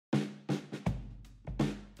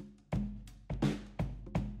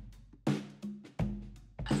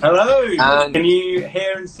Hello, And can you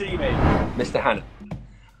hear and see me? Mr. Hannah,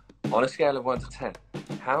 on a scale of 1 to 10,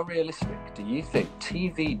 how realistic do you think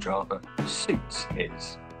TV drama Suits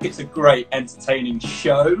is? It's a great entertaining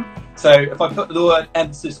show. So if I put the word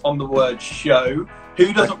emphasis on the word show,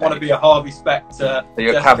 who doesn't want to be a Harvey Specter,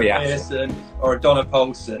 Jessica Pearson, or a Donna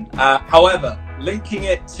Paulson? However, linking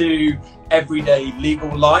it to everyday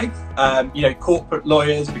legal life, you know, corporate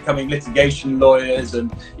lawyers becoming litigation lawyers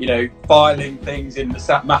and, you know, filing things in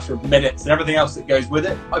the matter of minutes and everything else that goes with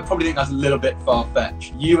it, I probably think that's a little bit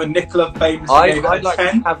far-fetched. You and Nicola famously gave it a 10. I'd like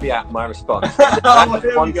to caveat my response. I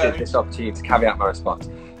wanted this opportunity to caveat my response.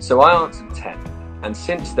 So I answered 10. And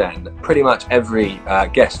since then, pretty much every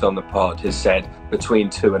guest on the pod has said between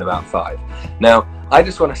 2 and about 5. Now, I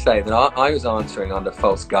just want to say that I was answering under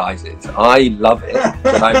false guises. I love it,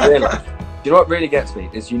 but I realise, you know what really gets me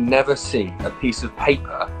is you never see a piece of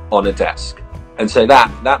paper on a desk. And so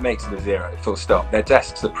that makes it a 0, full stop. Their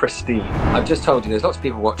desks are pristine. I've just told you there's lots of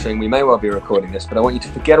people watching. We may well be recording this, but I want you to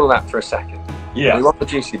forget all that for a second. Yeah. We want the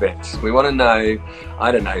juicy bits. We want to know, I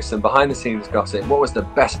don't know, some behind the scenes gossip. What was the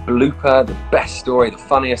best blooper, the best story, the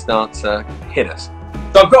funniest answer? Hit us.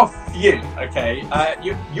 So I've got a few, okay.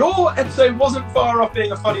 Your episode wasn't far off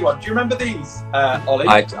being a funny one. Do you remember these, Ollie?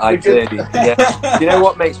 I did, yeah. You know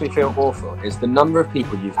what makes me feel awful is the number of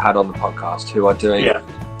people you've had on the podcast who are doing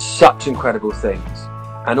such incredible things.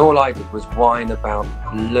 And all I did was whine about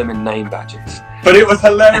lemon name badges. But it was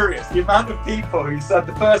hilarious, the amount of people who said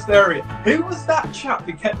the first area. Who was that chap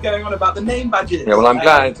who kept going on about the name badges? Yeah, well, I'm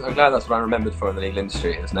glad that's what I remembered for in the legal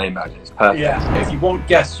industry, is name badges. Perfect. Yeah, if you want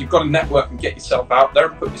guests, you've got to network and get yourself out there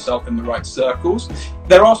and put yourself in the right circles.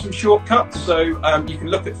 There are some shortcuts, so you can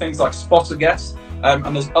look at things like Spot a Guest,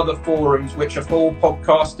 and there's other forums which are for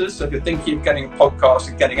podcasters. So if you're thinking of getting a podcast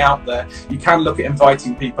and getting out there, you can look at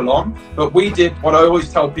inviting people on. But we did what I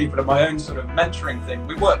always tell people in my own sort of mentoring thing.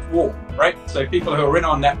 We worked warm, right? So people who are in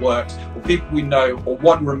our networks, or people we know, or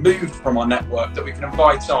one removed from our network that we can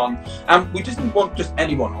invite on. And we didn't want just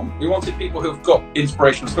anyone on. We wanted people who've got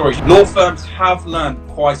inspirational stories. Law firms have learned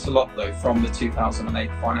quite a lot, though, from the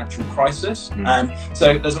 2008 financial crisis.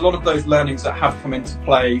 So there's a lot of those learnings that have come into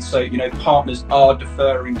play. So, you know, partners are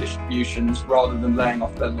deferring distributions rather than laying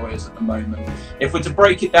off their lawyers at the moment. If we're to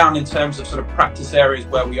break it down in terms of sort of practice areas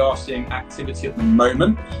where we are seeing activity at the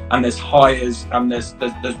moment, and there's hires and there's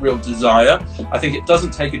real desire, I think it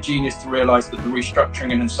doesn't take a genius to realise that the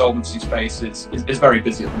restructuring and insolvency space is very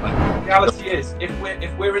busy at the moment. The reality is,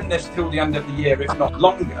 if we're in this till the end of the year, if not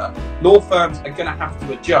longer, law firms are going to have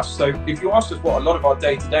to adjust. So if you ask us what a lot of our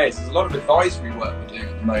day-to-day is, there's a lot of advisory work we're doing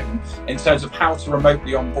at the moment in terms of how to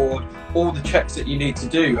remotely onboard, all the checks that you need to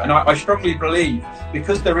do. And I strongly believe,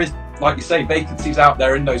 because there is, like you say, vacancies out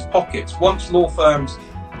there in those pockets, once law firms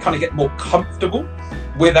kind of get more comfortable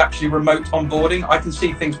with actually remote onboarding, I can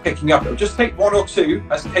see things picking up. It'll just take 1 or 2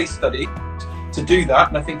 as case study to do that,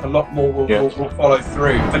 and I think a lot more will follow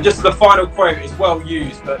through. And just the final quote is well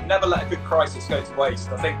used, but never let a good crisis go to waste.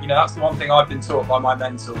 I think, you know, that's the one thing I've been taught by my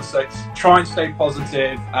mentors. So try and stay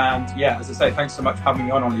positive, and yeah, as I say, thanks so much for having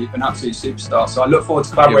me on, Ollie. You've been an absolute superstar. So I look forward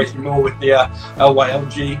to collaborating more with the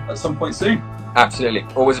LYLG at some point soon. Absolutely,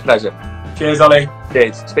 always a pleasure. Cheers, Ollie.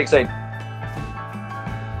 Cheers, speak soon.